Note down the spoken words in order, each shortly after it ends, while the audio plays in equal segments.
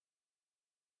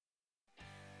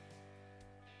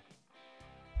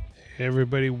Hey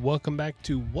everybody, welcome back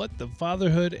to What the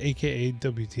Fatherhood, aka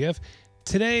WTF.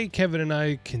 Today, Kevin and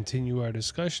I continue our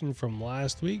discussion from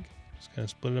last week. Just kind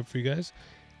of split it up for you guys.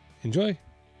 Enjoy.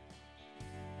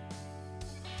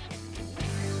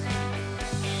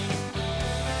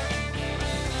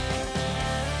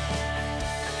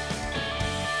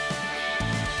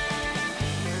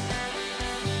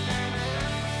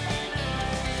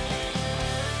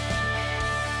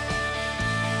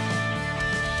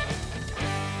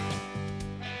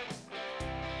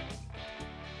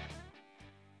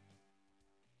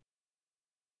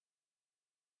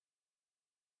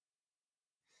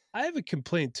 I have a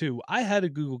complaint too. I had a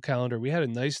Google Calendar. We had a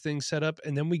nice thing set up,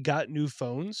 and then we got new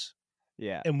phones,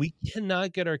 Yeah. and we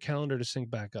cannot get our calendar to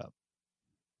sync back up.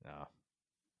 No.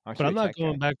 Aren't But you a I'm not tech guy?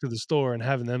 going back to the store and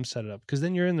having them set it up because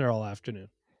then you're in there all afternoon.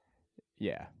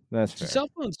 Yeah, that's fair. Cell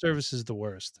phone service is the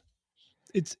worst.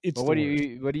 It's But the what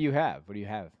do worst. you have? What do you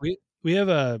have? We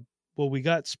have we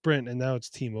got Sprint and now it's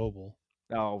T-Mobile.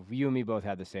 Oh, you and me both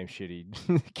have the same shitty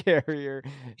carrier.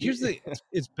 Here's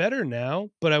it's better now,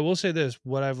 but I will say this: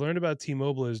 what I've learned about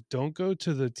T-Mobile is don't go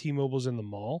to the T-Mobiles in the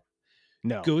mall.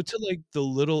 No. Go to like the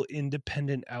little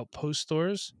independent outpost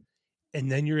stores,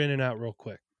 and then you're in and out real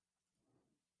quick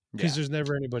because there's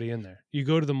never anybody in there. You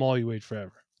go to the mall, you wait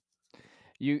forever.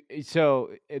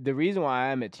 The reason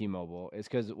why I'm at T-Mobile is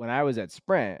because when I was at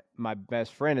Sprint, my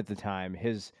best friend at the time,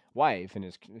 his wife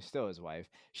and still his wife,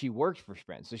 she worked for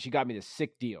Sprint, so she got me the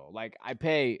sick deal. Like I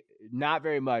pay not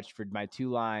very much for my 2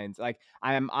 lines. Like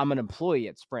I'm an employee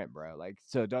at Sprint, bro. Like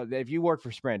so, if you work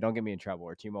for Sprint, don't get me in trouble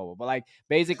or T-Mobile. But like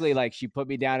basically, like she put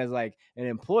me down as like an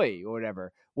employee or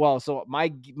whatever. Well, so my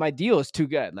deal is too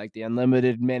good, like the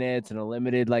unlimited minutes and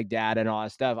unlimited like data and all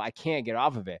that stuff. I can't get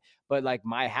off of it. But like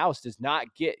my house does not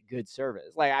get good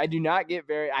service. Like I do not get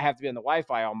I have to be on the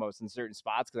Wi-Fi almost in certain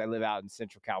spots because I live out in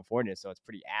Central California, so it's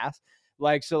pretty ass.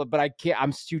 Like so, but I can't.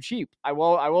 I'm too cheap. I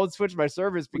won't switch my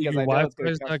service because Your I know it's Wi-Fi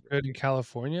going is to not good in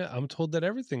California. I'm told that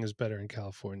everything is better in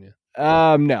California.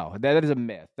 No, that is a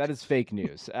myth. That is fake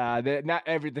news. That not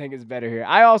everything is better here.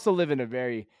 I also live in a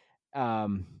very, how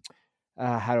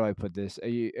do I put this?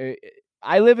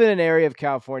 I live in an area of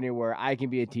California where I can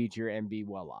be a teacher and be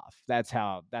well off. That's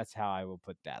how I will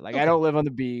put that. Like I don't live on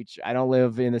the beach. I don't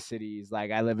live in the cities.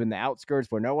 Like I live in the outskirts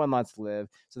where no one wants to live,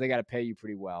 so they got to pay you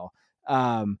pretty well.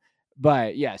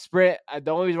 But yeah, Sprint. The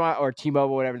only reason why, or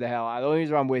T-Mobile, whatever the hell. The only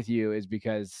reason why I'm with you is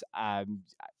because I'm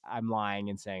lying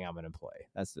and saying I'm an employee.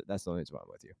 That's the only reason why I'm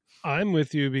with you. I'm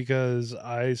with you because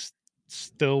I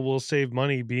still will save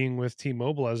money being with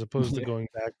T-Mobile as opposed to going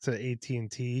back to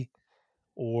AT&T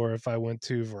or if I went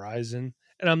to Verizon.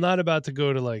 And I'm not about to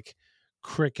go to like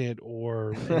Cricket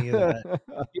or any of that.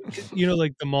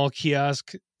 Like the mall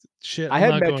kiosk shit. I I'm had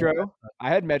not going. Metro. I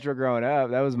had Metro growing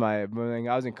up. That was my thing.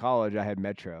 I was in college. I had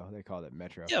Metro. They called it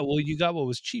Metro. Yeah, well, you got what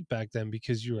was cheap back then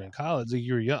because you were in college. Like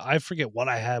you were young. I forget what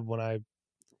I had when I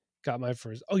got my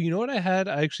first. Oh, you know what I had?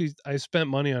 I spent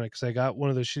money on it because I got one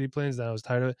of those shitty plans and I was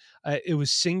tired of it. It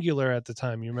was Singular at the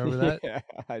time. You remember that? Yeah,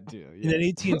 I do. And then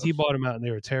Yes. AT&T bought them out and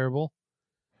they were terrible.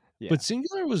 Yeah. But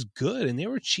Singular was good and they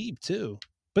were cheap too.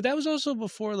 But that was also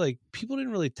before like people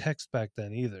didn't really text back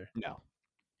then either. No.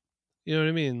 You know what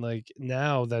I mean? Like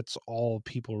now that's all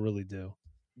people really do.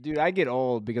 Dude, I get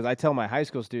old because I tell my high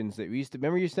school students that we used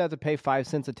to have to pay 5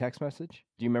 cents a text message.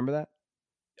 Do you remember that?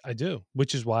 I do,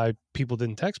 which is why people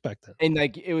didn't text back then. And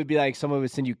like it would be like someone would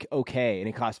send you okay, and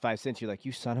it cost 5 cents. You're like,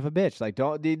 you son of a bitch! Like,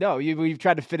 we've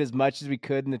tried to fit as much as we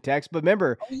could in the text, but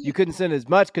remember, you couldn't send as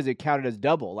much because it counted as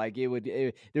double. Like there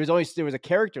was a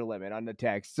character limit on the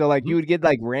text, so like you would get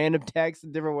like random texts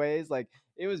in different ways. Like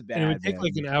it was bad. And it would take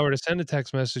like an hour to send a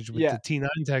text message with the T9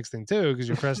 texting too, because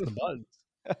you're pressing the buttons.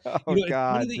 Oh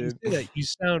God, funny dude. that you say that. You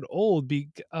sound old.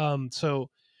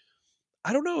 So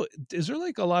I don't know. Is there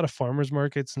like a lot of farmers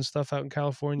markets and stuff out in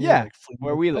California? Yeah, like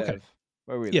where we live. Okay.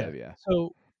 Where we live, yeah.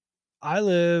 So I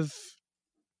live.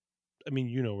 I mean,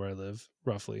 you know where I live,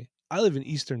 roughly. I live in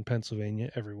Eastern Pennsylvania,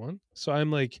 everyone. So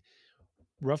I'm like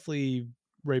roughly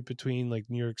right between like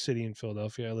New York City and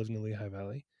Philadelphia. I live in the Lehigh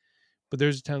Valley. But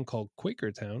there's a town called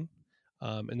Quakertown.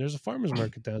 And there's a farmer's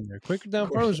market down there.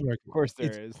 Quakertown Farmer's Market. Of course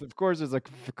there is. Of course there's a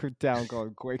town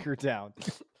called Quakertown.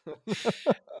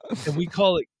 And we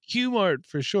call it Q-Mart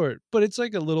for short. But it's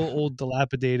like a little old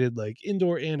dilapidated like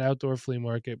indoor and outdoor flea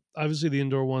market. Obviously the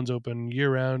indoor one's open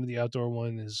year round. The outdoor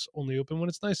one is only open when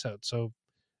it's nice out. So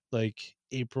like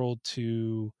April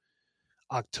to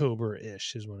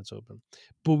October-ish is when it's open.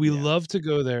 But we love to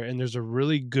go there, and there's a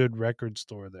really good record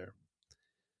store there.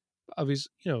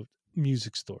 Obviously,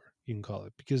 music store, you can call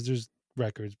it, because there's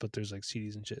records, but there's like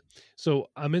CDs and shit. So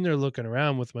I'm in there looking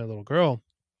around with my little girl,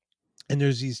 and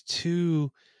there's these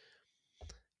two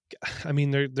I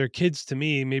mean, they're kids to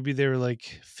me. Maybe they were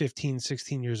like 15,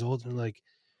 16 years old, and like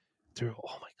they're,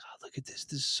 oh my god, look at this.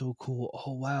 This is so cool.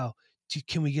 Oh wow,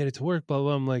 can we get it to work? Blah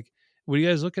blah. I'm like, what are you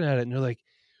guys looking at it? And they're like,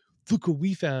 look what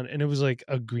we found. And it was like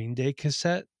a Green Day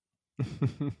cassette.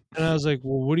 And I was like,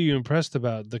 well, what are you impressed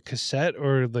about, the cassette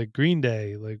or like Green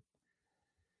Day? Like,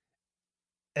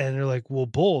 and they're like, well,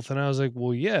 both. And I was like,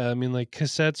 well, yeah. I mean, like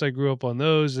cassettes, I grew up on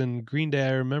those, and Green Day.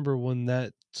 I remember when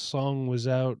that song was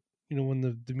out. When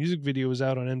the music video was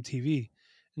out on MTV.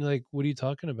 And they're like, what are you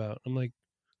talking about? I'm like,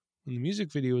 when the music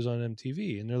video was on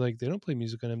MTV. And they're like, they don't play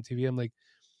music on MTV. I'm like,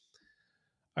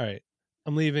 all right,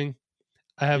 I'm leaving.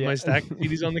 I have Yeah. my stack of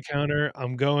CDs on the counter.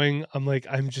 I'm going. I'm like,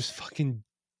 I'm just fucking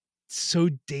so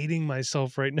dating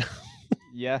myself right now.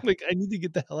 Yeah. Like, I need to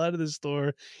get the hell out of this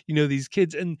store. These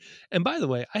kids. And by the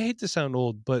way, I hate to sound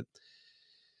old, but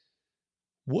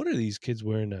what are these kids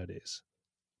wearing nowadays?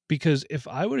 Because if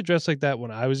I would have dressed like that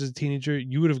when I was a teenager,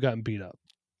 you would have gotten beat up.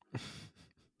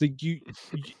 Like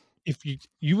if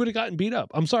you would have gotten beat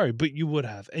up. I'm sorry, but you would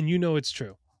have, and it's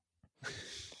true.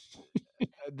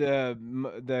 The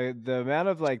amount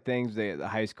of like things the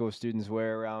high school students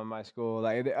wear around my school,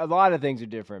 like a lot of things are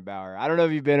different, Bauer. I don't know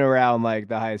if you've been around like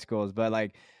the high schools, but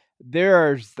like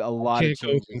there's a I lot of can't go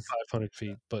from changes. 500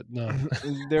 feet, but no.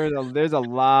 There's a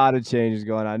lot of changes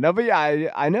going on. No, but yeah,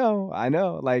 I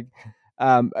know. Like,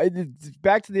 it's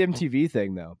back to the MTV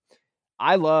thing though.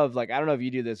 I love, like, I don't know if you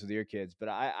do this with your kids, but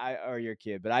I or your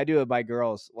kid, but I do it with my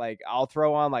girls. Like, I'll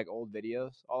throw on like old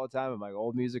videos all the time of like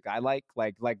old music I like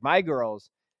my girls.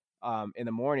 In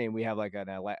the morning we have like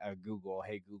a Google,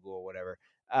 hey Google or whatever.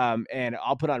 And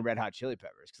I'll put on Red Hot Chili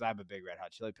Peppers because I'm a big Red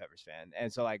Hot Chili Peppers fan,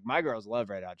 and so like my girls love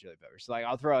Red Hot Chili Peppers. So like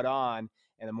I'll throw it on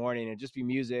in the morning and just be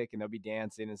music, and they'll be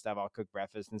dancing and stuff. I'll cook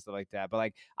breakfast and stuff like that. But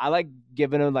like I like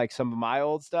giving them like some of my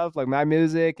old stuff, like my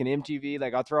music and MTV.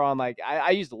 Like I'll throw on like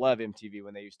I used to love MTV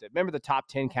when they used to remember the top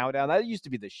 10 countdown. That used to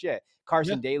be the shit. Yeah,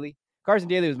 Carson Daly. Carson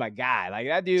Daly was my guy. Like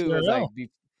that dude was like, TRL.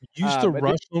 Used to but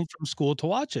rush home from school to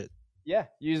watch it. yeah,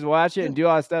 you just watch it Yeah, and do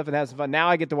all that stuff and have some fun. Now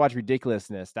I get to watch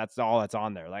ridiculousness. That's all that's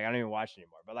on there. Like I don't even watch it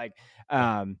anymore. But like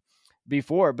yeah,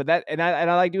 before, but that and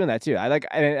I like doing that too. I like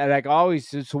I like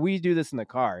always so we do this in the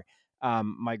car.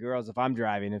 My girls, if I'm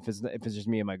driving, if it's just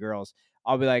me and my girls,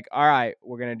 I'll be like, all right,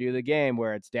 we're gonna do the game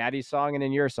where it's daddy's song and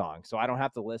then your song. So I don't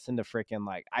have to listen to freaking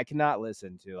like I cannot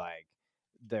listen to like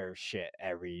their shit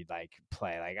every like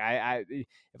play. Like I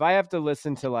if I have to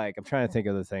listen to like I'm trying to think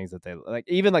of the things that they like,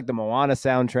 even like the Moana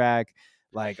soundtrack,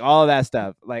 like all of that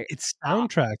stuff. Like it's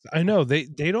soundtracks. I know they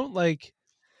don't like.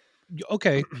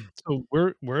 Okay, so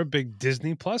we're a big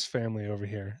Disney Plus family over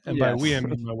here, and by we I yes.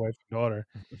 mean my wife and daughter.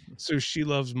 So she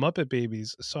loves Muppet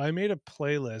Babies. So I made a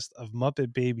playlist of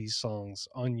Muppet Babies songs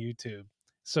on YouTube.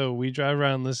 So we drive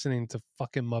around listening to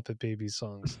fucking Muppet Babies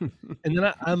songs, and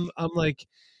then I'm like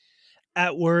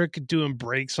at work doing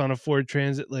breaks on a Ford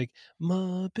Transit, like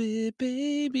Muppet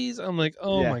Babies. I'm like,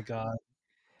 oh Yeah. my god,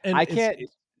 and I can't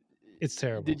it's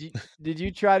terrible. did you did you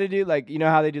try to do like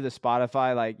how they do the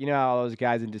Spotify, like how those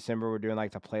guys in December were doing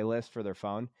like the playlist for their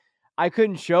phone? I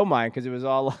couldn't show mine because it was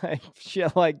all like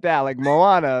shit like that, like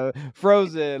Moana,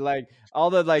 Frozen, like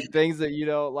all the like things that you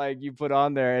don't like you put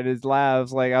on there and it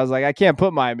laughs. Like I was like, I can't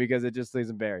put mine because it just is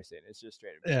embarrassing. It's just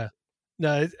straight Yeah,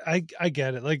 embarrassing. no, I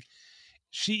get it. Like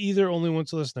she either only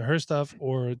wants to listen to her stuff,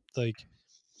 or like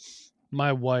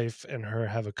my wife and her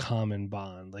have a common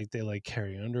bond. Like they like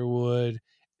Carrie Underwood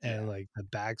Yeah. and like the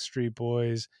Backstreet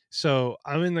Boys. So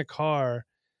I'm in the car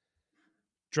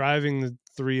driving the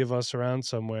three of us around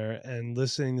somewhere and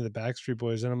listening to the Backstreet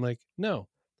Boys, and I'm like, no,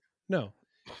 no,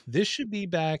 this should be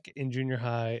back in junior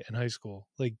high and high school.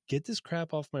 Like, get this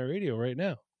crap off my radio right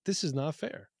now. This is not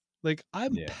fair. Like,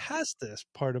 I'm Yeah. past this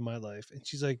part of my life. And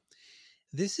she's like,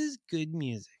 this is good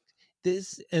music.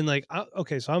 This, and like,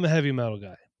 okay, so I'm a heavy metal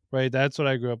guy, right? That's what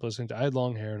I grew up listening to. I had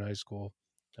long hair in high school.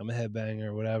 I'm a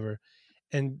headbanger, whatever.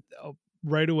 And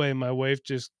right away, my wife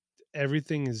just,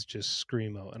 everything is just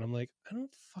screamo. And I'm like, I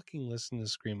don't fucking listen to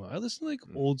screamo. I listen to like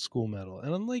Mm. old school metal.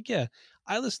 And I'm like, yeah,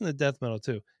 I listen to death metal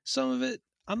too. Some of it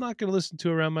I'm not going to listen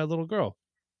to around my little girl.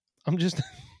 I'm just,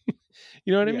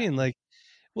 you know what I Yeah. mean? Like,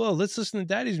 well, let's listen to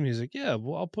daddy's music. Yeah,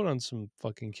 well, I'll put on some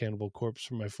fucking Cannibal Corpse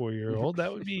for my 4-year-old.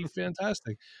 That would be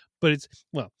fantastic. But it's,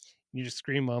 well, you just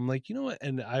scream. I'm like, you know what?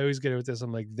 And I always get it with this.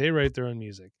 I'm like, they write their own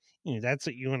music. That's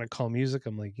what you want to call music.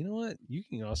 I'm like, you know what? You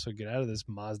can also get out of this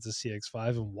Mazda CX-5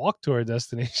 and walk to our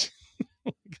destination.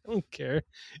 Like, I don't care.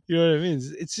 You know what I mean?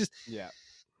 It's just, Yeah.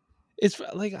 it's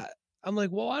like, I'm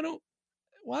like, well,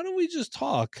 why don't we just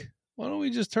talk? Why don't we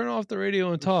just turn off the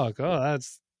radio and talk? Oh,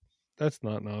 that's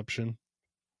not an option.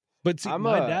 But see, I'm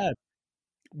my a dad,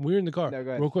 we're in the car, No, go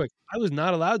ahead. real quick. I was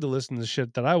not allowed to listen to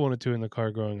shit that I wanted to in the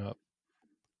car growing up.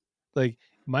 Like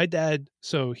my dad,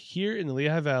 so here in the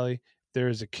Lehigh Valley, there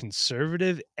is a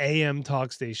conservative AM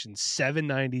talk station,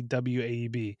 790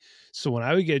 WAEB. So when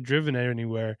I would get driven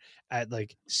anywhere at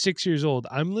like 6 years old,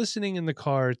 I'm listening in the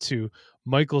car to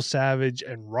Michael Savage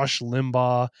and Rush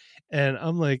Limbaugh. And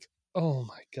I'm like, oh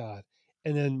my God.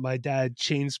 And then my dad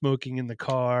chain smoking in the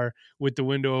car with the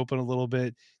window open a little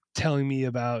bit, telling me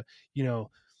about,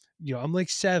 I'm like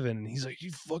 7, and he's like,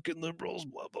 you fucking liberals,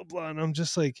 blah, blah, blah. And I'm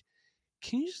just like,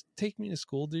 can you just take me to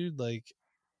school, dude? Like,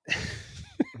 you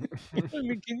know what I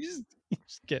mean? Can you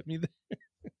just get me there?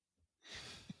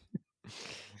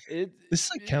 It This is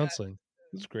like yeah, counseling.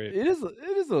 It's great. it is a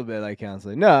little bit like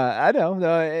counseling. No, I know,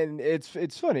 no, and it's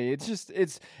funny. It's just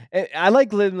I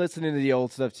like listening to the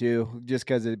old stuff too, just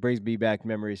because it brings me back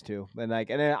memories too. And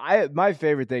then my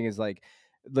favorite thing is like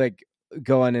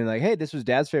going and like, hey, this was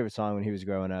Dad's favorite song when he was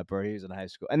growing up or he was in high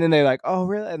school, and then they like, oh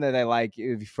really, and then they like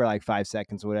it for like 5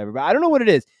 seconds or whatever. But I don't know what it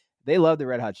is. They love the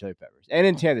Red Hot Chili Peppers and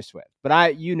in Taylor Swift, but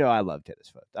I love Taylor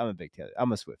Swift. I'm a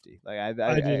Swiftie. Like I did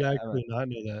I'm a actually not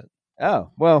know that.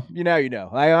 Oh, well, you know.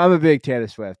 I'm a big Taylor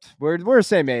Swift. We're the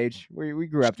same age. We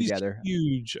grew up She's together.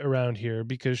 huge around here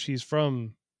because she's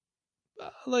from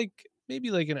like maybe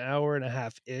like an hour and a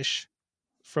half ish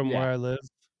from Yeah. where I live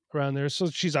around there. So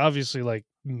she's obviously like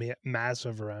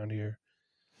massive around here.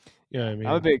 You know Yeah. what I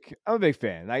I'm a mean? big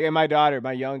fan. Like and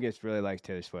my youngest really likes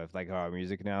Taylor Swift, like our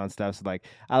music now and stuff. So like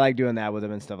I like doing that with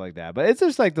them and stuff like that. But it's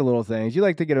just like the little things. You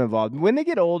like to get them involved. When they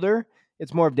get older,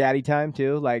 it's more of daddy time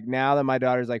too. Like now that my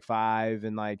daughter's like 5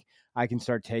 and like I can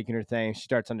start taking her things, she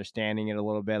starts understanding it a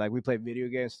little bit. Like we played video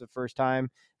games the first time.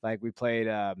 Like we played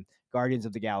Guardians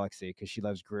of the Galaxy because she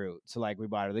loves Groot. So like we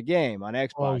bought her the game on Oh,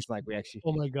 Xbox. Like we actually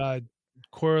oh my God.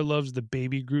 Cora loves the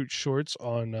Baby Groot shorts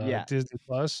on yeah. Disney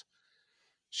Plus.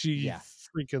 She Yeah.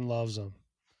 freaking loves them.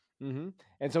 And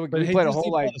so But we hey, played a Disney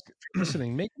whole Plus, like if you're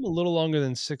listening, make them a little longer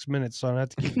than 6 minutes so I don't have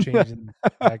to keep changing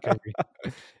back every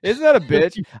Isn't that a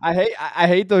bitch? I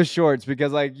hate those shorts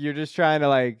because like you're just trying to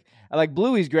like I like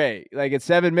Bluey's great. Like it's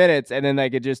 7 minutes and then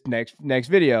like it just next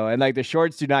video and like the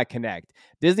shorts do not connect.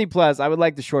 Disney Plus, I would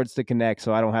like the shorts to connect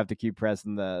so I don't have to keep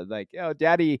pressing the like, oh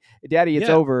daddy, it's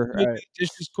Yeah, over. make the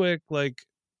dishes quick, like,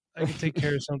 I could take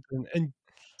care of something, and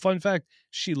fun fact,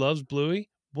 she loves Bluey,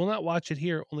 will not watch it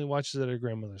here, only watches it at her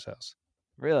grandmother's house.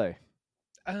 Really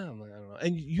I don't know,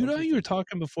 and you know how you were interesting.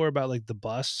 talking before about, like, the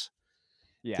bus,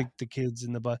 Yeah. the kids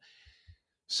in the bus.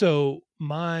 So,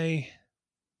 my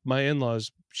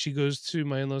in-laws, she goes to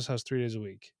my in-laws' house 3 days a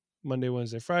week. Monday,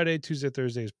 Wednesday, Friday, Tuesday,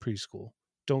 Thursday is preschool.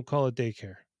 Don't call it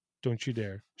daycare. Don't you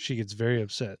dare. She gets very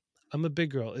upset. I'm a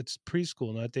big girl. It's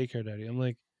preschool, not daycare, daddy. I'm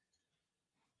like,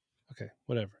 okay,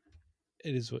 whatever.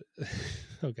 It is what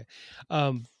okay.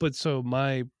 But so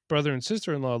my brother and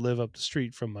sister-in-law live up the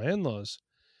street from my in-laws,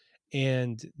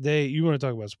 and you want to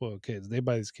talk about spoiled kids. They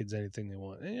buy these kids anything they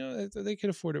want. And, they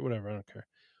can afford it, whatever. I don't care.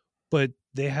 But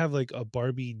they have like a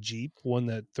Barbie Jeep, one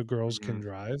that the girls can Mhm.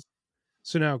 drive.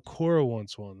 So now Cora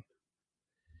wants one.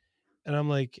 And I'm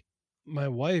like, my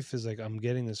wife is like, I'm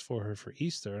getting this for her for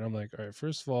Easter. And I'm like, all right,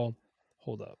 first of all,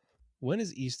 hold up. When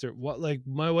is Easter? What, like,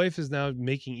 my wife is now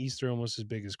making Easter almost as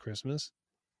big as Christmas,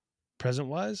 present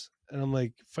wise. And I'm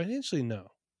like, financially,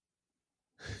 no.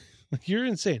 Like, you're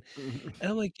insane.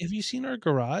 And I'm like, have you seen our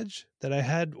garage that I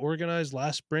had organized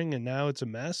last spring and now it's a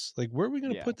mess? Like, where are we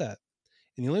going to Yeah. put that?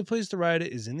 And the only place to ride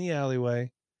it is in the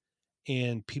alleyway.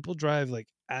 And people drive like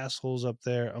assholes up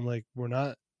there. I'm like, we're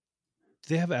not.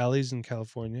 Do they have alleys in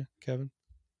California, Kevin?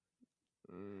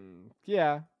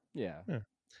 Yeah. Yeah.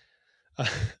 Yeah.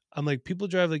 I'm like, people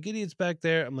drive like idiots back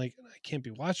there. I'm like, I can't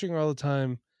be watching her all the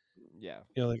time. Yeah.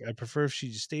 Like, I prefer if she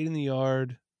just stayed in the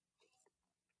yard.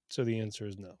 So the answer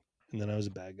is no. And then I was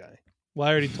a bad guy. Well,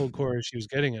 I already told Cora she was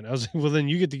getting it. I was like, well, then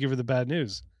you get to give her the bad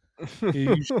news.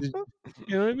 You should,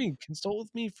 you know what I mean? Consult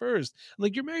with me first. I'm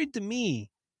like, you're married to me.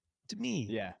 To me.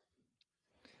 Yeah.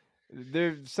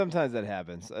 There sometimes that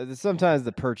happens. Sometimes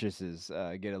the purchases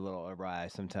get a little awry.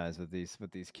 Sometimes with these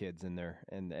kids and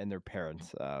their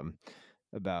parents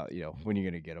about when you're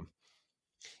gonna get them.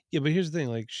 Yeah, but here's the thing.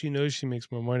 Like, she knows she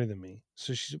makes more money than me.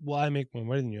 So she's, well, I make more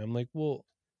money than you. I'm like, well,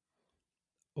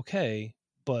 okay.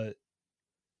 But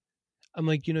I'm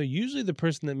like, usually the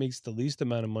person that makes the least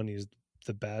amount of money is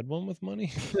the bad one with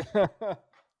money.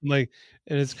 Like,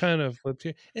 and it's kind of flipped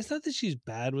here. It's not that she's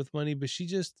bad with money, but she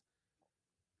just,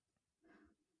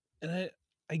 and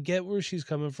I get where she's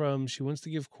coming from. She wants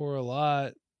to give Cora a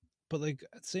lot, but like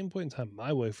at the same point in time,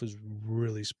 my wife was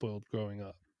really spoiled growing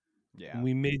up. And Yeah.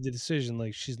 we made the decision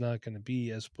like she's not going to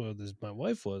be as spoiled as my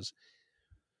wife was.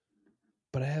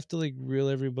 but I have to like reel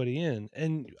everybody in.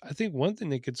 And I think one thing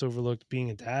that gets overlooked being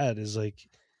a dad is like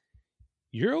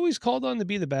you're always called on to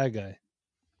be the bad guy.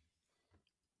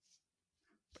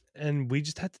 And we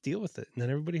just had to deal with it. And then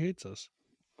everybody hates us.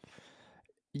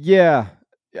 Yeah.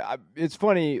 Yeah, it's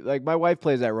funny, like, my wife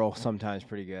plays that role sometimes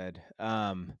pretty good,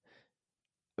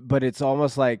 but it's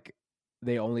almost like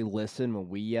they only listen when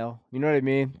we yell, you know what I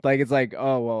mean? Like, it's like,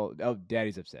 "Oh, well, oh,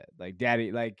 daddy's upset." Like,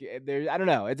 daddy like, there I don't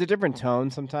know, it's a different tone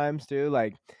sometimes too,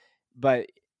 like, but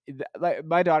like,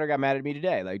 my daughter got mad at me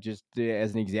today, like, just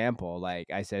as an example, like,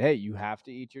 I said, "Hey, you have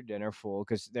to eat your dinner full,"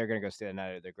 because 'cause they're gonna go stay the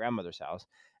night at their grandmother's house,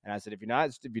 and I said, if you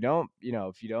don't,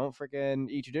 if you don't freaking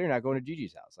eat your dinner, you're not going to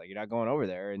Gigi's house, like, you're not going over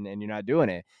there, and you're not doing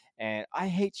it, and I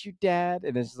hate you, dad.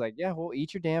 And it's just like, yeah, well,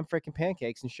 eat your damn freaking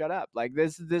pancakes and shut up. Like,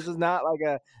 this is not like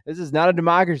this is not a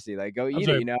democracy. Like, go I'm eat it.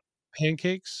 sorry,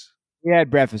 pancakes? We had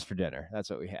breakfast for dinner. That's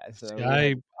what we had. See, So we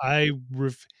had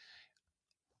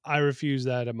I refuse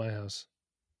that at my house.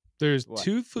 There's what?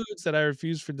 2 foods that I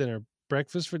refuse for dinner: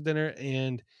 breakfast for dinner,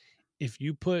 and if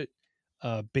you put,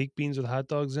 baked beans with hot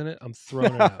dogs in it, I'm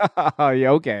throwing it out. Oh, yeah,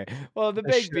 okay. Well, Get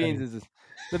that shit out of here.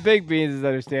 the baked beans is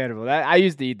understandable. That I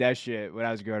used to eat that shit when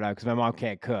I was growing up because my mom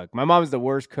can't cook. My mom is the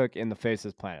worst cook in the face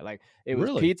of this planet. Like, it was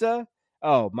Really? pizza.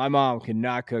 Oh, my mom could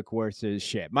not cook worth his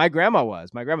shit. My grandma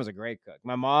was. My grandma's a great cook.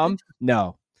 My mom, Interesting.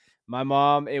 no. My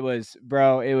mom, it was,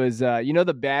 bro, it was,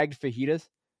 the bagged fajitas?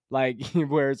 Like,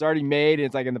 where it's already made and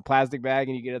it's like in the plastic bag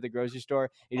and you get it at the grocery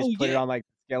store. You Oh, just put it yeah. on like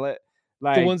the skillet. The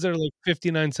Like, ones that are like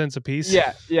 59 cents a piece?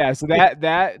 yeah, yeah, so Yeah.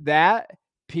 that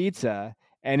pizza,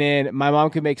 and then my mom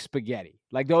could make spaghetti.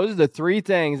 Like, those are the 3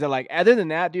 things that, like, other than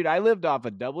that, dude, I lived off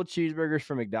of double cheeseburgers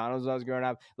from McDonald's when I was growing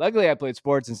up. Luckily, I played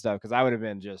sports and stuff because I would have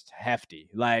been just hefty.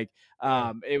 Like,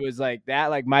 Yeah. it was like that,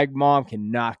 like, my mom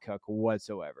cannot cook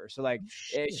whatsoever. So, like, Oh,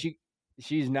 shit.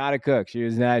 she's not a cook. She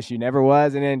never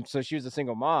was, and then so she was a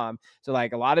single mom. So,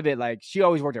 like, a lot of it, like, she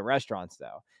always worked at restaurants,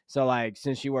 though. So, like,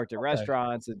 since she worked at Okay.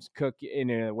 restaurants and cook and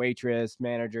a waitress,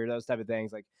 manager, those type of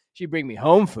things, like, she'd bring me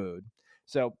home food.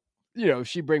 So,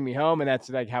 she'd bring me home and that's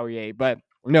like how we ate. But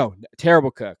no, terrible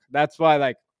cook. That's why,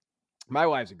 like, my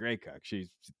wife's a great cook. She's,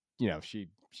 she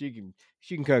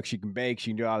can cook, she can bake,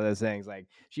 she can do all those things. Like,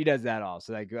 she does that all.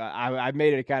 So, like, I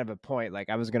made it a kind of a point. Like,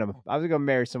 I was gonna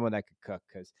marry someone that could cook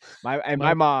because My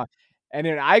my mom. And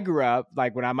then I grew up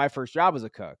like my first job was a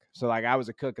cook. So, like, I was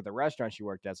a cook at the restaurant she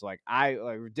worked at. So, like, I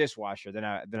like dishwasher. Then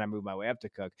I moved my way up to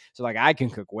cook. So, like, I can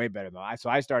cook way better than I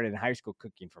started in high school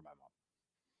cooking for my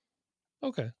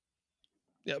Okay.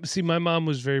 Yeah, but see, my mom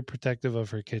was very protective of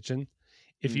her kitchen.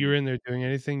 If you were mom. in there doing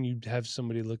anything, you'd have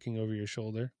somebody looking over your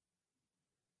shoulder.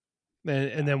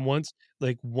 And then Oh.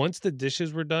 once the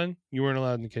dishes were done, you weren't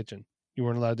allowed in the kitchen. You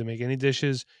weren't allowed to make any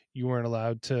dishes. You weren't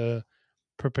allowed to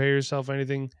prepare yourself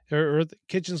anything. Or the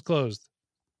kitchen's closed.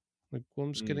 Like, well,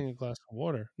 I'm just Mm. getting a glass of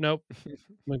water. Nope. I'm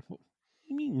like, what do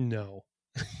you mean no?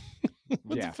 What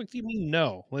the Yeah. fuck do you mean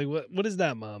no? Like, what is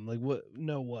that, mom? Like, what?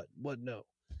 No, what? What? No.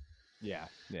 Yeah.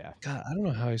 Yeah. God, I don't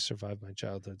know how I survived my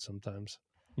childhood sometimes.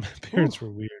 My Whew. parents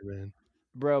were weird, man.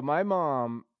 Bro, my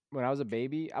mom, when I was a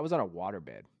baby, I was on a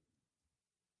waterbed.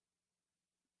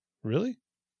 Really?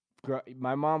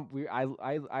 My mom,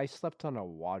 I slept on a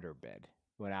waterbed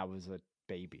when I was a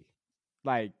baby.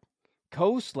 Like,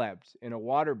 co-slept in a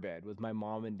waterbed with my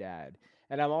mom and dad.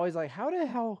 And I'm always like, how the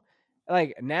hell?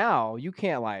 Like, now you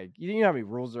can't, like, you know how many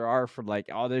rules there are for like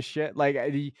all this shit. Like,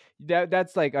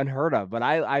 that's like unheard of. But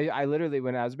I literally,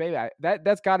 when I was a baby,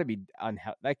 that's got to be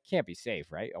that can't be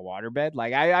safe, right? A waterbed.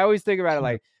 Like, I always think about it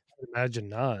I like, would imagine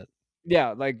not.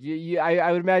 yeah, like,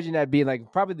 I would imagine that being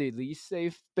like probably the least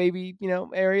safe baby,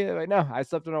 area. Like, no, I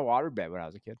slept in a waterbed when I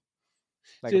was a kid,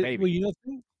 like a See, well,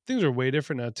 baby. things are way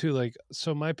different now too. Like,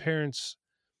 so my parents,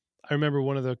 I remember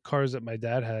one of the cars that my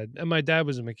dad had, and my dad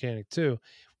was a mechanic too.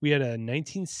 We had a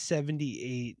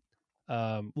 1978.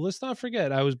 Well, let's not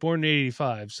forget, I was born in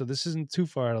 '85, so this isn't too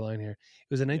far out of line here.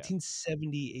 It was a Yeah.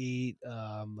 1978,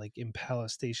 like Impala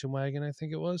station wagon, I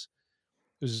think it was.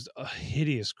 It was a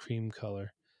hideous cream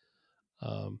color,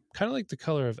 kind of like the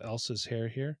color of Elsa's hair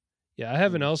here. Yeah, I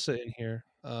have an Mm, Elsa in here.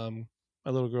 My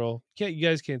little girl. Can't You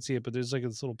guys can't see it, but there's like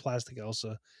this little plastic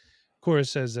Elsa. Cora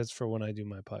says that's for when I do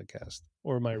my podcast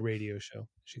or my radio show,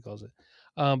 she calls it.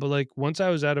 But like once I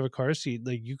was out of a car seat,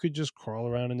 like you could just crawl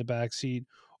around in the back seat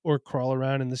or crawl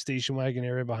around in the station wagon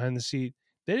area behind the seat.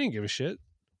 They didn't give a shit.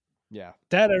 yeah.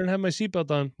 Dad, I don't have my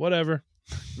seatbelt on. Whatever.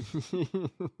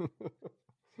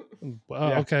 Wow,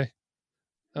 Yeah. okay.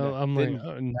 No, I'm like, didn't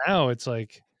oh, now it's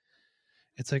like,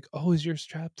 oh, is your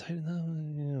strap tight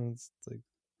enough? It's like,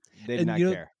 they did and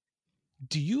not care.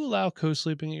 do you allow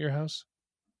co-sleeping at your house?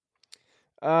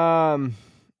 Um,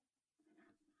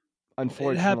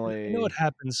 It happens. I know it unfortunately.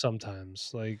 happens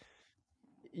sometimes, like,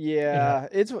 it Yeah, happens.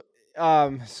 it's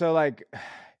so like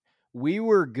we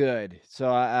were good.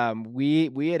 So we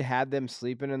had them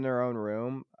sleeping in their own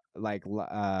room like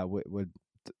would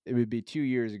it would be 2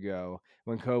 years ago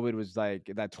when COVID was like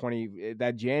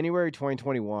that January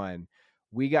 2021.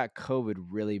 We got COVID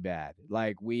really bad.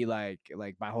 Like we like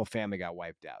my whole family got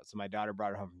wiped out. So my daughter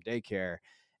brought her home from daycare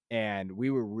and we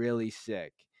were really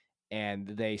sick. And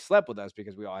they slept with us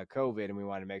because we all had COVID and we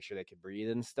wanted to make sure they could breathe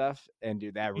and stuff. And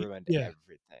dude, that ruined Yeah.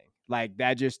 everything. Like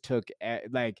that just took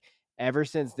like ever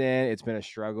since then, it's been a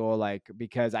struggle. Like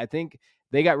because I think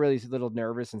they got really little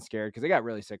nervous and scared because they got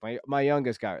really sick. My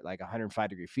youngest got like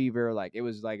 105-degree fever. Like it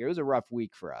was a rough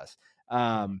week for us. Oh,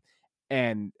 Um,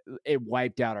 and it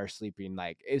wiped out our sleeping.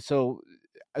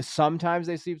 Sometimes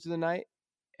they sleep through the night,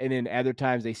 and then other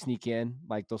times they sneak in.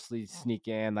 Like they'll sneak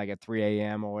in like at 3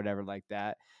 a.m. or whatever like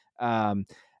that. Um,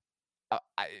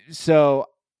 so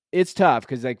it's tough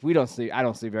because like we don't sleep. I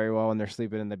don't sleep very well when they're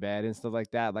sleeping in the bed and stuff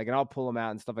like that. Like, and I'll pull them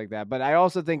out and stuff like that. But I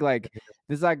also think like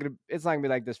this is not gonna. It's not gonna be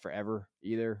like this forever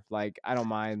either. Like I don't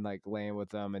mind like laying with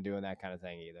them and doing that kind of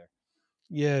thing either.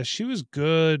 yeah, she was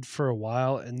good for a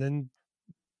while, and then,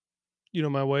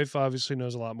 my wife obviously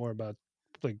knows a lot more about,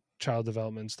 like, child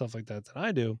development and stuff like that than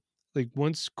I do. Like,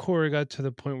 once Cora got to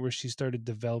the point where she started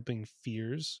developing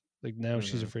fears, like, now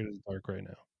she's Hmm. afraid of the dark right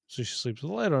now. So she sleeps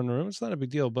with a light on her room. It's not a big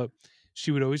deal, but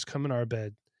she would always come in our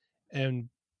bed, and,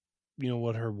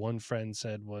 what her one friend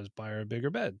said was, "Buy her a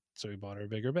bigger bed." So we bought her a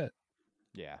bigger bed,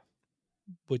 Yeah.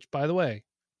 which, by the way,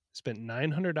 spent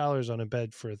 $900 on a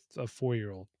bed for a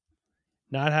 4-year-old.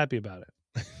 Not happy about it.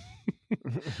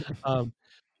 Um,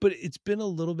 but it's been a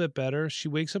little bit better. She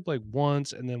wakes up like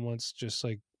once and then wants just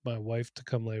like my wife to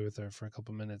come lay with her for a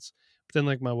couple minutes. But then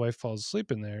like my wife falls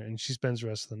asleep in there and she spends the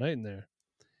rest of the night in there.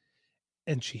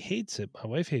 And she hates it. My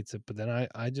wife hates it. But then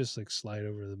I just like slide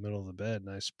over the middle of the bed and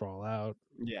I sprawl out.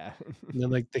 Yeah. And then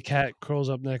like the cat curls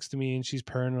up next to me and she's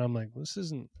purring and I'm like, well, this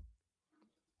isn't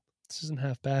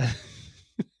half bad.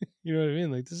 You know what I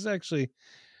mean? Like this is actually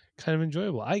kind of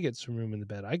enjoyable. I get some room in the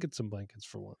bed. I get some blankets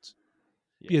for once.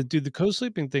 Yeah. Yeah, dude, the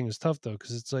co-sleeping thing is tough though,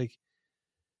 because it's like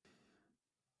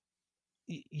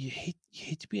you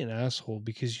hate to be an asshole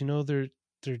because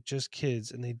they're just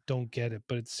kids and they don't get it,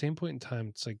 but at the same point in time,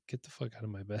 it's like get the fuck out of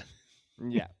my bed.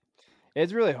 Yeah.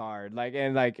 It's really hard,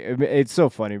 it's so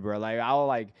funny, bro, like, I'll,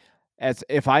 like as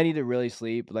if I need to really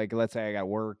sleep, like, let's say I got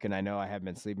work and I know I haven't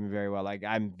been sleeping very well, like,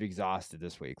 I'm exhausted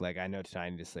this week, like, I know tonight I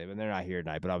need to sleep, and they're not here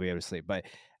tonight, but I'll be able to sleep, but,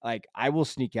 like, I will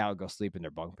sneak out and go sleep in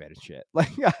their bunk bed and shit, like,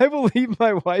 I will leave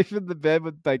my wife in the bed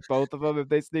with, like, both of them if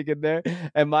they sneak in there,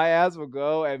 and my ass will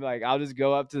go and, like, I'll just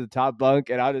go up to the top bunk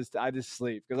and I just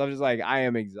sleep because 'cause I'm just like, I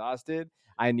am exhausted,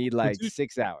 I need, Well, like, dude,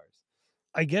 6 hours.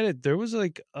 I get it. There was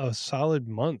like a solid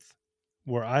month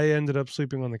where I ended up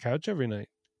sleeping on the couch every night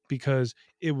because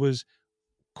it was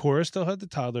Cora still had the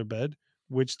toddler bed,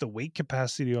 which the weight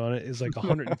capacity on it is like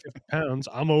 150 pounds.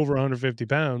 I'm over 150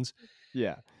 pounds,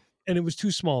 Yeah, and it was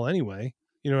too small anyway.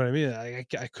 You know what I mean?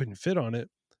 I couldn't fit on it.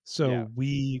 yeah, So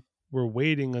we were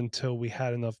waiting until we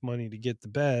had enough money to get the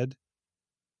bed.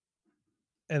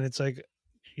 And it's like,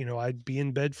 I'd be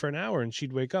in bed for an hour and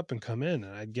she'd wake up and come in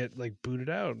and I'd get like booted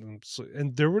out.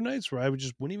 And there were nights where I would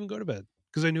just wouldn't even go to bed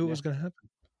because I knew it yeah, was going to happen.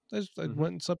 I mhm.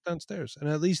 went and slept downstairs and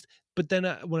at least, but then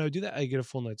when I would do that, I get a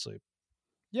full night's sleep.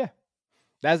 Yeah.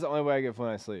 That's the only way I get full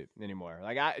night's sleep anymore.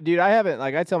 Dude, I haven't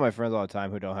like I tell my friends all the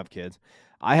time who don't have kids,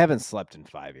 I haven't slept in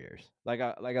 5 years. Like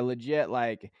a legit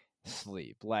like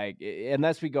sleep.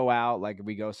 Unless we go out, like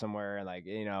we go somewhere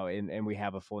and and we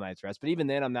have a full night's rest. But even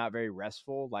then, I'm not very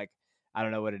restful. Like I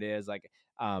don't know what it is. Like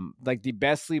the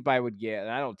best sleep I would get,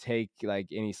 and I don't take like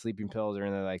any sleeping pills or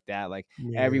anything like that. Like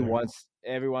Me either. every once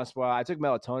in a while, I took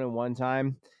melatonin one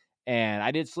time and I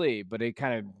did sleep, but it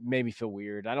kind of made me feel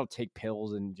weird. I don't take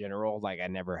pills in general, like I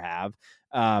never have.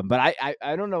 But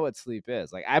I don't know what sleep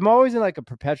is. Like I'm always in like a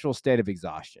perpetual state of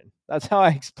exhaustion. That's how I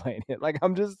explain it. Like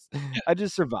Yeah. I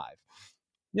just survive.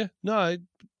 Yeah. No,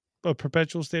 a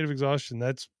perpetual state of exhaustion.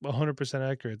 That's 100%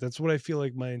 accurate. That's what I feel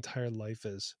like my entire life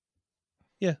is.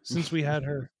 Yeah, since we had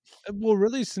her. Well,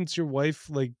 really, since your wife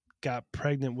like got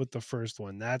pregnant with the first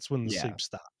one, that's when the Yeah, sleep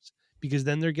stops. Because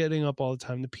then they're getting up all the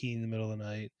time to pee in the middle of the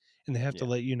night, and they have to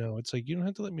yeah. let you know. It's like you don't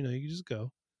have to let me know. You just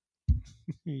go.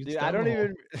 It's Dude, I down the don't hall.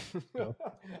 even Go.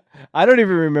 I don't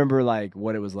even remember like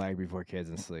what it was like before kids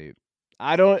and sleep.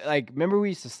 I don't like remember we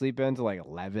used to sleep until like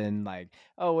 11 like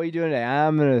oh what are you doing today?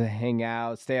 I'm gonna hang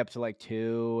out stay up till like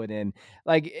 2 and then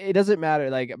like it doesn't matter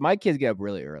like my kids get up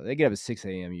really early they get up at 6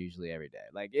 a.m. usually every day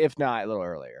like if not a little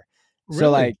earlier so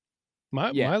Really, like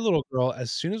my yeah my little girl,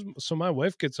 as soon as my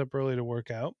wife gets up early to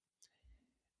work out.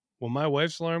 when my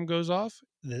wife's alarm goes off,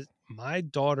 my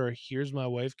daughter hears my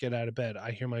wife get out of bed.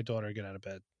 I hear my daughter get out of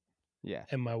bed. Yeah.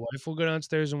 And my wife will go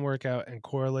downstairs and work out, and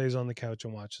Cora lays on the couch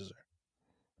and watches her.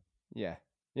 Yeah.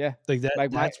 Yeah. Like that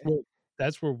Like my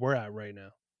that's where we're at right now.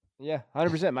 Yeah,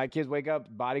 100%. My kids wake up,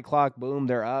 body clock, boom,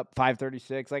 they're up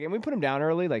 5:36. Like, and we put them down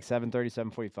early, like 7:30,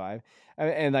 7:45.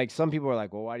 And like some people are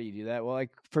like, "Well, why do you do that?" Well, like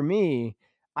for me,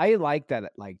 I like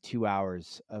that like 2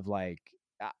 hours of like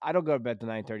I don't go to bed to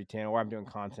 9:30, 10, or I'm doing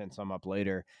content, so I'm up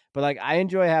later. But like I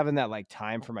enjoy having that like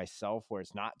time for myself where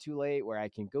it's not too late, where I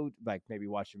can go like maybe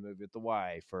watch a movie with the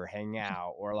wife or hang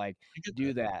out or like I get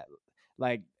do that. that.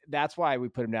 Like that's why we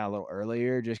put them down a little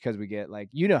earlier, just because we get like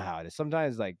you know how it is.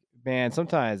 Sometimes like man,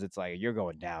 sometimes it's like you're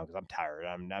going down because I'm tired.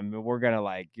 We're gonna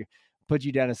like put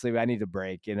you down to sleep. I need a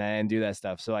break and do that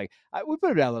stuff. So like we put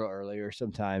them down a little earlier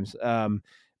sometimes.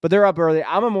 But they're up early.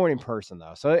 I'm a morning person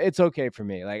though, so it's okay for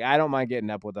me. Like I don't mind getting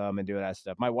up with them and doing that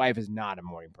stuff. My wife is not a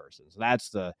morning person, so that's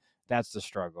the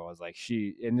struggle. Is like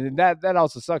that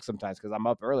also sucks sometimes because I'm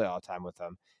up early all the time with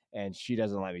them, and she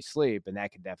doesn't let me sleep, and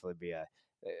that could definitely be a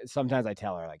sometimes I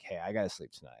tell her like, "Hey, I gotta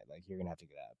sleep tonight. Like, you're gonna have to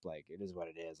get up. Like, it is what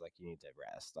it is. Like, you need to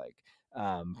rest. Like,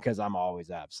 because I'm always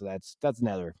up. So that's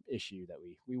another issue that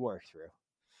we work through.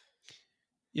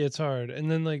 Yeah, it's hard.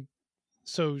 And then like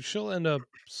so she'll end up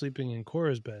sleeping in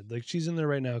Cora's bed. Like she's in there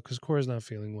right now because Cora's not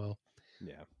feeling well.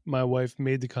 Yeah, My wife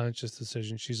made the conscious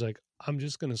decision. She's like, I'm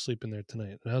just gonna sleep in there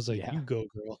tonight. And I was like, yeah, you go,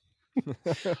 girl.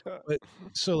 But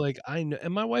so like I know,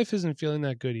 and my wife isn't feeling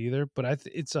that good either. But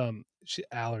it's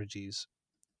allergies,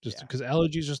 just yeah, because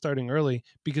allergies are starting early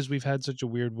because we've had such a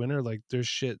weird winter. Like there's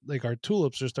shit like our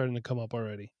tulips are starting to come up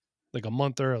already, like a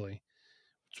month early.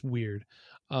 It's weird.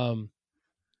 Um,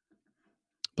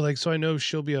 but like so I know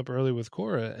she'll be up early with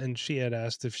Cora, and she had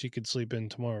asked if she could sleep in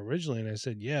tomorrow originally, and I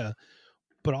said yeah,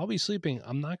 but I'll be sleeping.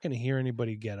 I'm not going to hear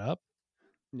anybody get up.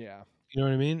 yeah, You know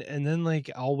what I mean? And then like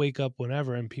I'll wake up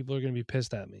whenever, and people are going to be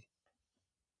pissed at me.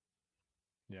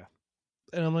 yeah,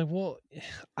 And I'm like, well,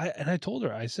 I told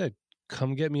her, I said,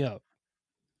 come get me up.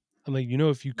 I'm like,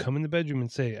 if you come in the bedroom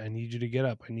and say, I need you to get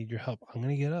up, I need your help, I'm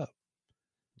gonna get up.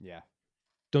 yeah.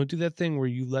 Don't do that thing where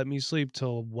you let me sleep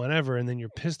till whenever and then you're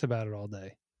pissed about it all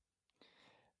day.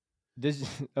 This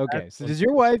That's okay. So one.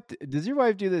 does your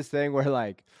wife do this thing where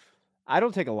like I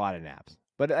don't take a lot of naps,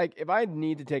 but like if I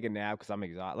need to take a nap because I'm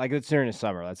exhausted, like it's during the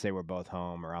summer, let's say we're both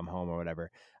home or I'm home or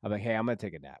whatever, I'm like, hey, I'm gonna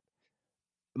take a nap.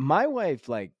 My wife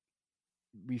like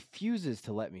refuses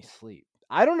to let me sleep.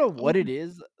 I don't know Oh what it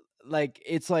is. Like,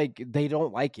 it's like they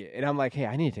don't like it. And I'm like, hey,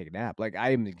 I need to take a nap. Like,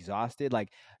 I am exhausted. Like,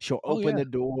 she'll oh open yeah. the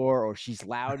door or she's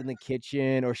loud in the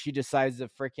kitchen or she decides to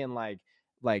freaking like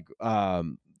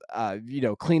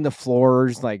clean the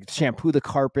floors, like shampoo the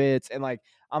carpets. And like,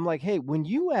 I'm like, hey, when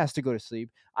you ask to go to sleep,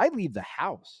 I leave the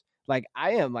house. Like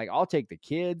I am like I'll take the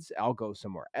kids, I'll go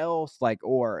somewhere else, like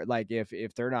or like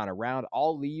if they're not around,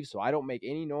 I'll leave so I don't make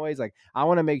any noise. Like I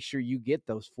want to make sure you get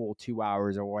those full 2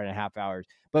 hours or 1.5 hours.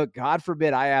 But God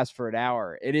forbid I ask for an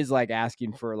hour. It is like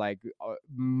asking for like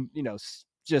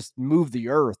just move the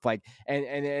earth like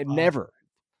and Spot never.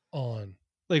 on.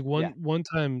 Like Yeah. one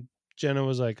time Jenna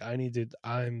was like,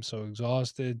 I'm so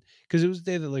exhausted. Because it was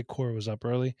the day that like Cora was up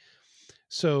early.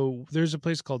 So there's a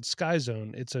place called Sky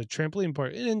Zone. It's a trampoline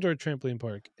park, an indoor trampoline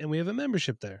park, and we have a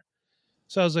membership there.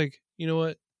 So I was like, you know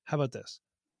what? How about this?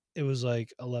 It was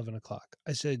like 11 o'clock.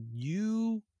 I said,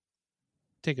 you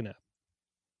take a nap.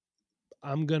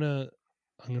 I'm gonna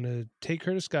I'm gonna take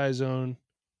her to Sky Zone.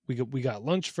 We got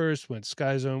lunch first, went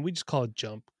Sky Zone. We just call it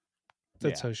jump.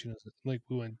 That's Yeah. how she knows it. Like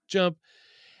we went jump,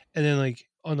 and then like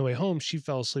on the way home, she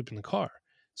fell asleep in the car.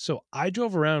 So I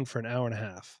drove around for an hour and a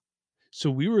half. So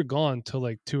we were gone till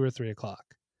like 2 or 3 o'clock.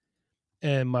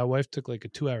 And my wife took like a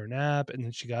 2 hour nap, and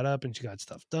then she got up and she got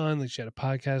stuff done. Like she had a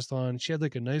podcast on. She had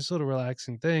like a nice little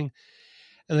relaxing thing.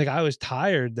 And like I was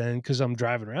tired then because I'm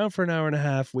driving around for an hour and a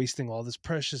half, wasting all this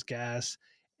precious gas.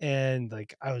 And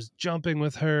like I was jumping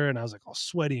with her and I was like all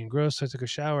sweaty and gross. So I took a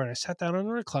shower and I sat down on a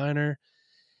recliner.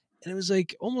 And it was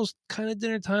like almost kind of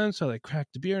dinner time. So I like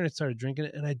cracked a beer and I started drinking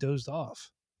it and I dozed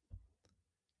off.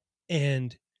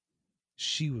 And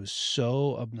she was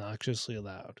so obnoxiously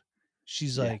loud.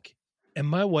 She's Yeah. like, and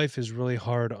my wife is really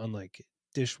hard on like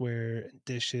dishware and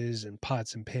dishes and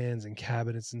pots and pans and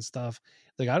cabinets and stuff.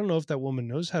 Like, I don't know if that woman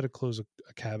knows how to close a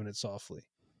cabinet softly,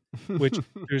 which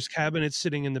there's cabinets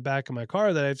sitting in the back of my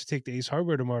car that I have to take to Ace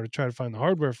Hardware tomorrow to try to find the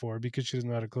hardware for because she doesn't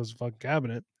know how to close a fucking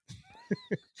cabinet.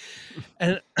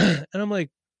 And, and I'm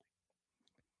like,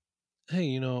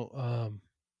 hey, I'm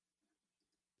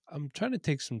trying to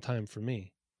take some time for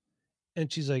me.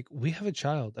 And she's like, we have a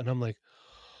child. And I'm like,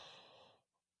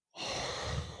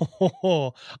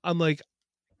 I'm like,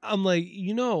 I'm like,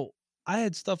 I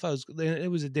had stuff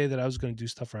it was a day that I was going to do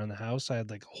stuff around the house. I had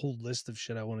like a whole list of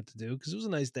shit I wanted to do because it was a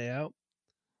nice day out.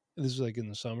 And this was like in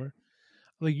the summer.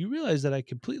 I'm like, you realize that I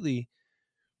completely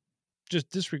just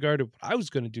disregarded what I was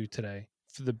going to do today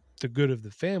for the good of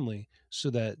the family so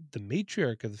that the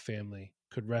matriarch of the family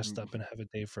could rest up and have a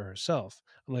day for herself.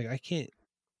 I'm like, I can't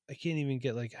even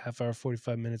get like a half hour,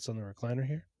 45 minutes on the recliner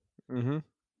here. Mm-hmm.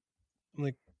 I'm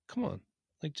like, come on,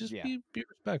 like just Yeah. be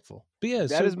respectful. But yeah, That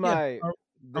so is yeah, my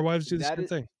our wives do the that same is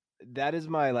thing. that is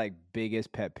my like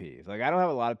biggest pet peeve. Like I don't have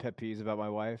a lot of pet peeves about my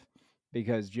wife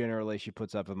because generally she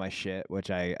puts up with my shit,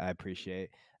 which I appreciate.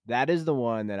 That is the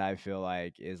one that I feel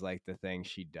like is like the thing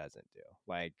she doesn't do.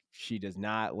 Like she does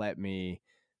not let me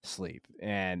sleep.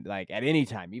 And like at any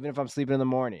time, even if I'm sleeping in the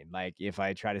morning, like if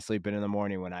I try to sleep in the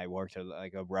morning when I worked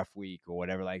like a rough week or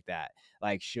whatever like that,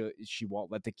 like she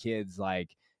won't let the kids like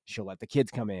she'll let the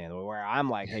kids come in where I'm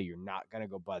like, hey, you're not going to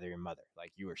go bother your mother.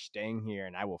 Like you are staying here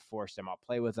and I will force them. I'll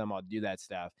play with them. I'll do that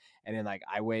stuff. And then like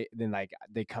I wait, then like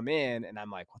they come in and I'm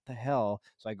like, what the hell?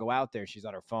 So I go out there. She's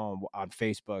on her phone on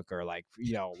Facebook or like,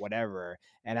 whatever.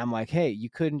 And I'm like, hey, you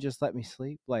couldn't just let me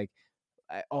sleep. Like,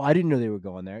 I didn't know they were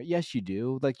going there. Yes, you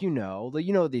do. Like, like,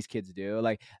 what these kids do.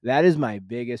 Like that is my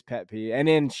biggest pet peeve. And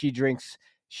then she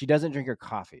doesn't drink her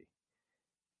coffee.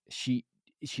 She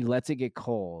lets it get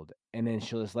cold and then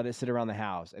she'll just let it sit around the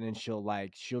house and then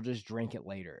she'll just drink it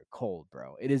later cold,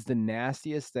 bro. It is the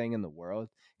nastiest thing in the world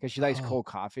because she likes Oh, cold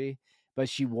coffee, but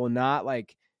she will not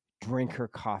like drink her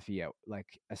coffee out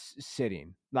like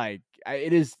sitting. Like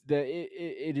it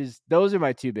is those are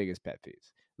my two biggest pet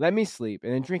peeves. Let me sleep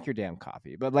and then drink your damn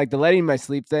coffee. But like the letting my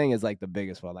sleep thing is like the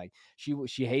biggest one. Like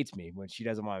she hates me when she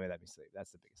doesn't want me to let me sleep.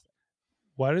 That's the biggest thing.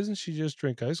 why doesn't she just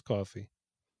drink iced coffee?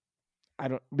 I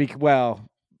don't well,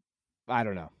 I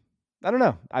don't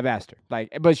know. I've asked her.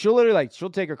 Like, but she'll literally like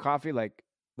she'll take her coffee like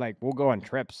we'll go on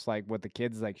trips like with the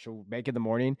kids. Like she'll make in the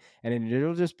morning and then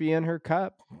it'll just be in her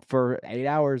cup for 8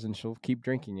 hours and she'll keep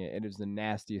drinking it. It is the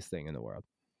nastiest thing in the world.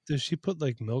 Does she put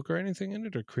like milk or anything in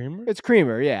it or creamer? It's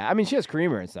creamer, yeah. I mean, she has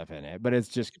creamer and stuff in it, but it's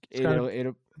just It's gotta,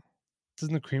 it'll.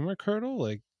 doesn't the creamer curdle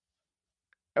like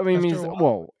I mean, after a while?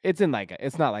 well, it's in like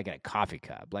it's not like in a coffee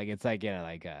cup. Like it's like in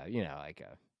like a like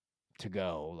a to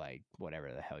go, like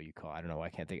whatever the hell you call it. I don't know. I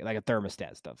can't think like a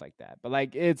thermostat, stuff like that. But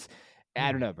like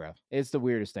I don't know, bro. It's the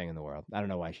weirdest thing in the world. I don't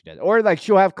know why she does it. Or like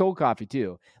she'll have cold coffee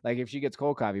too. Like if she gets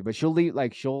cold coffee, but she'll leave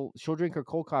like she'll drink her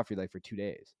cold coffee like for 2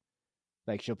 days.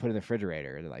 Like she'll put it in the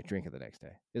refrigerator and then like drink it the next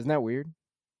day. Isn't that weird?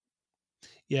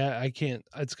 Yeah, I can't.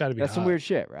 It's got to be That's some hot. weird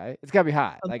shit, right? It's gotta be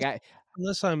hot. Like Unless,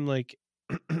 unless I'm like,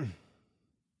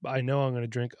 I know I'm gonna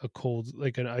drink a cold,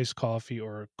 like an iced coffee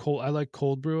or a cold. I like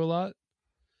cold brew a lot.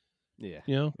 yeah.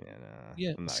 You know, Yeah, nah.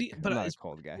 yeah. See, but I'm not a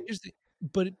cold guy. here's the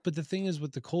but the thing is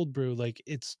with the cold brew, like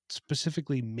it's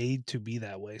specifically made to be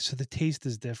that way, so the taste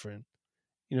is different.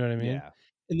 You know what I mean? Yeah.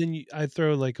 And then I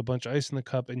throw like a bunch of ice in the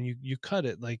cup, and you cut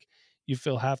it like you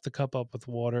fill half the cup up with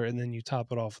water, and then you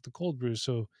top it off with the cold brew.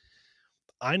 So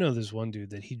I know this one dude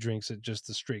that he drinks it just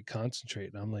the straight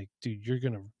concentrate, and I'm like, dude, you're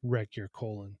gonna wreck your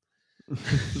colon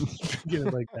drinking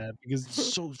it like that because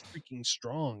it's so freaking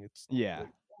strong. It's Yeah. like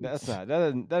That's not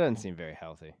that doesn't seem very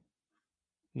healthy.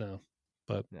 no,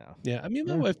 but No. yeah, I mean,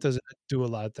 my No. wife doesn't do a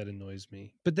lot that annoys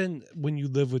me. But then when you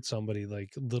live with somebody, like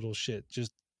little shit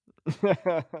just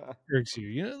irks you,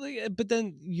 you know. Like, but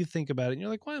then you think about it, and you're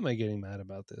like, why am I getting mad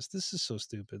about this? This is so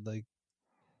stupid. Like,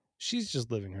 she's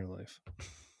just living her life.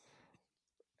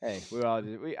 Hey,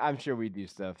 I'm sure we do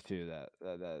stuff too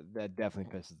that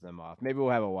definitely pisses them off. Maybe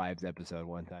we'll have a wives episode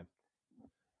one time.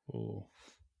 Oh,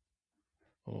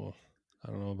 oh, I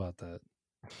don't know about that.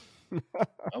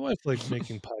 My wife likes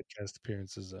making podcast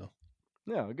appearances, though.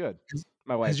 No, good. Has,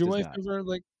 My wife has your does wife not. ever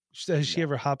has she No.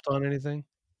 ever hopped on anything?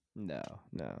 No.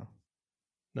 No,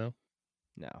 No.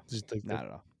 just like that. Not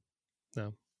at all.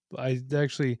 No, I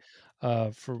actually,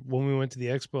 for when we went to the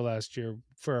expo last year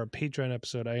for our Patreon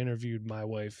episode, I interviewed my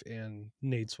wife and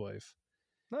Nate's wife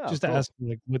Oh, just to cool. ask them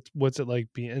like what's it like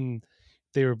being. And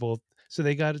they were both so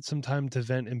they got some time to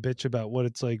vent and bitch about what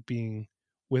it's like being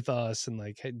with us and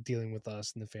like dealing with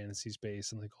us in the fantasy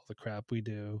space and like all the crap we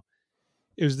do.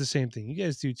 It was the same thing. You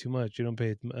guys do too much. You don't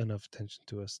pay enough attention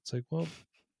to us. It's like, well,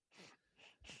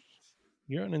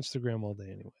 you're on Instagram all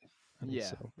day anyway. Yeah.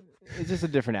 So It's just a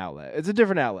different outlet. It's a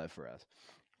different outlet for us.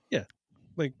 yeah,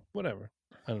 like whatever.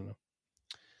 I don't know.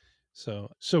 So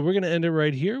we're gonna end it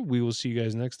right here. We will see you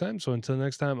guys next time. So until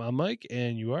next time, I'm Mike,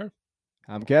 and you are.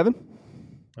 I'm Kevin.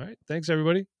 All right. Thanks,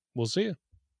 everybody. We'll see you.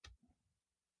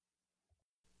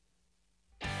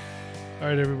 All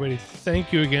right, everybody.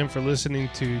 Thank you again for listening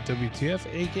to WTF,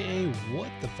 aka What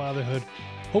the Fatherhood.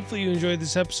 Hopefully you enjoyed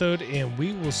this episode, and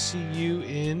we will see you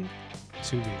in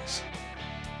 2 weeks.